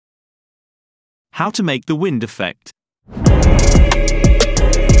How to make the wind effect.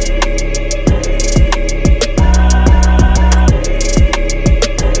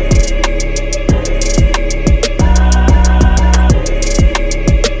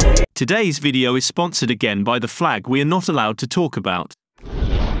 Today's video is sponsored again by the flag we are not allowed to talk about.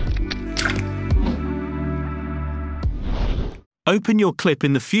 Open your clip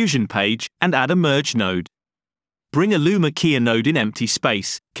in the Fusion page and add a merge node. Bring a Luma Keyer node in empty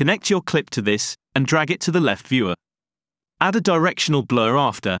space, connect your clip to this, and drag it to the left viewer. Add a directional blur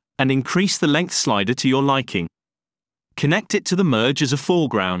after, and increase the length slider to your liking. Connect it to the merge as a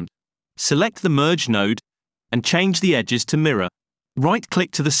foreground. Select the merge node, and change the edges to mirror.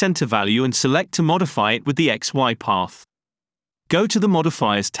 Right-click to the center value and select to modify it with the XY path. Go to the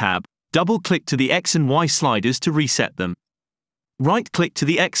Modifiers tab, double-click to the X and Y sliders to reset them. Right-click to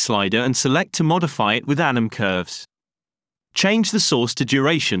the X slider and select to modify it with anim curves. Change the source to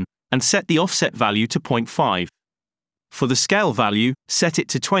duration, and set the offset value to 0.5. For the scale value, set it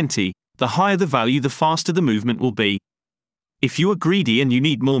to 20, the higher the value the faster the movement will be. If you are greedy and you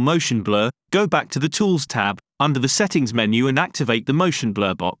need more motion blur, go back to the Tools tab, under the Settings menu and activate the Motion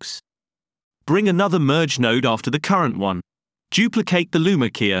Blur box. Bring another merge node after the current one. Duplicate the Luma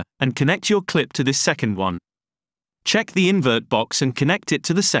Keyer, and connect your clip to this second one. Check the invert box and connect it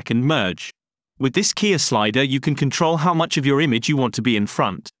to the second merge. With this Keyer slider you can control how much of your image you want to be in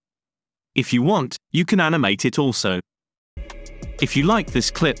front. If you want, you can animate it also. If you like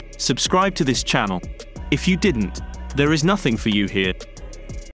this clip, subscribe to this channel. If you didn't, there is nothing for you here.